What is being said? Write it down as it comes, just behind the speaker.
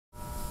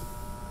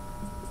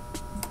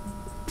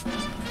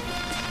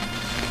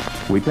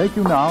We take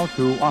you now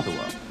to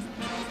Ottawa.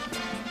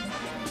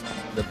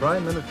 The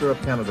Prime Minister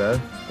of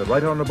Canada, the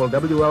Right Honourable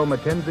W.L.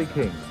 Mackenzie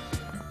King.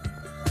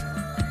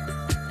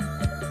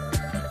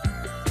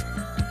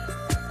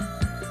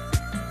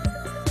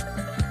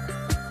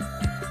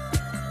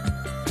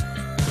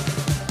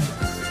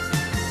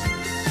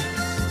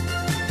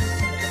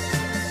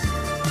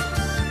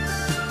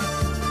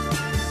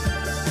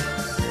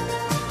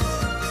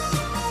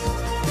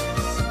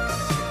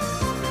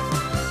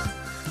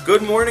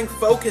 Good morning,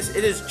 Focus.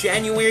 It is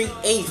January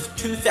 8th,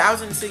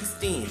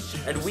 2016,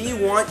 and we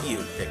want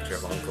you, picture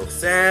of Uncle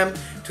Sam,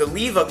 to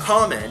leave a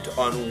comment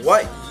on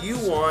what you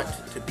want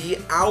to be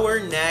our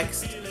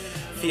next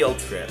field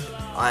trip.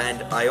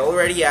 And I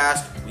already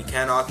asked, we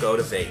cannot go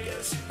to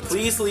Vegas.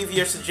 Please leave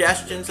your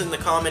suggestions in the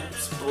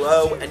comments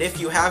below, and if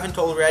you haven't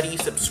already,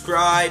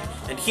 subscribe.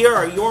 And here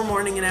are your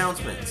morning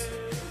announcements.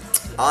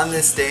 On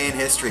this day in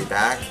history,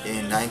 back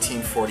in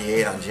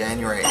 1948, on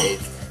January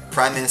 8th,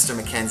 Prime Minister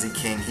Mackenzie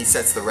King, he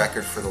sets the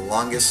record for the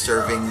longest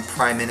serving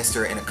Prime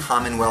Minister in a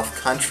Commonwealth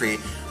country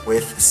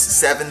with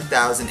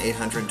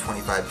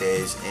 7,825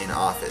 days in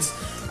office.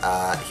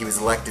 He was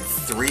elected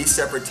 3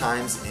 separate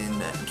times in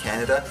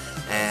Canada,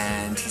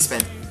 and he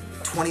spent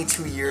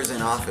 22 years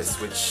in office,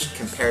 which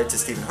compared to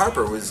Stephen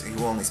Harper,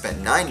 who only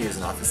spent 9 years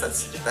in office.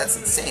 That's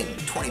insane,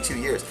 22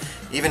 years.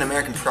 Even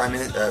American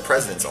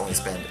presidents only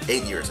spend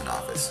 8 years in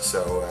office,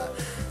 so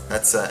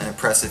that's an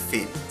impressive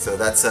feat. So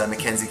that's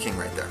Mackenzie King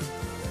right there.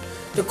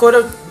 The quote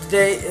of the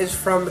day is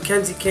from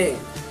Mackenzie King.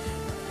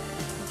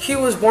 He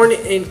was born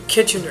in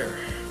Kitchener,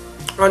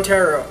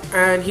 Ontario,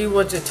 and he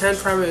was the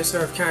 10th Prime Minister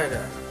of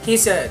Canada. He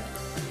said,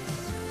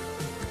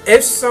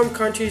 "If some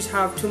countries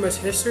have too much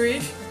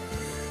history,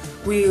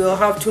 we will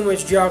have too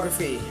much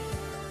geography."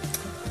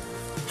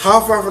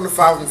 How far from the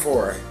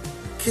 504?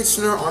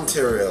 Kitchener,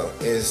 Ontario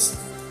it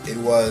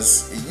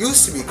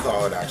used to be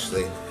called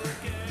actually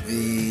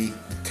the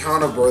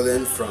town of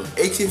Berlin from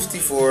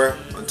 1854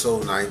 until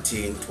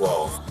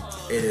 1912.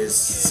 It is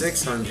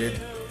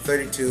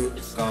 632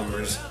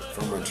 kilometers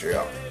from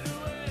Montreal.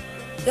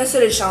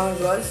 Yesterday's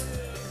challenge was,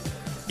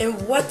 in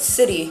what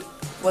city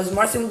was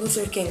Martin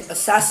Luther King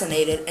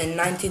assassinated in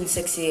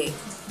 1968?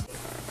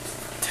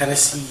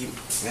 Tennessee,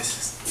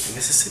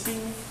 Mississippi?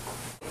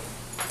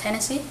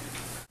 Tennessee?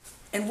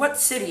 In what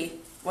city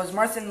was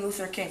Martin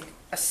Luther King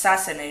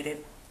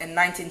assassinated in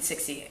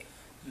 1968?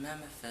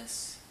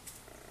 Memphis.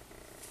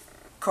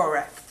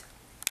 Correct.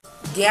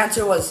 The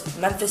answer was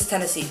Memphis,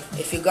 Tennessee.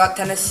 If you got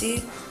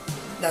Tennessee,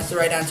 that's the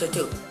right answer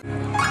too.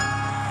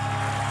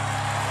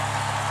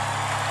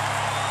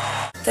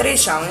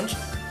 Today's challenge,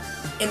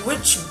 in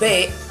which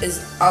bay is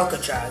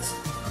Alcatraz?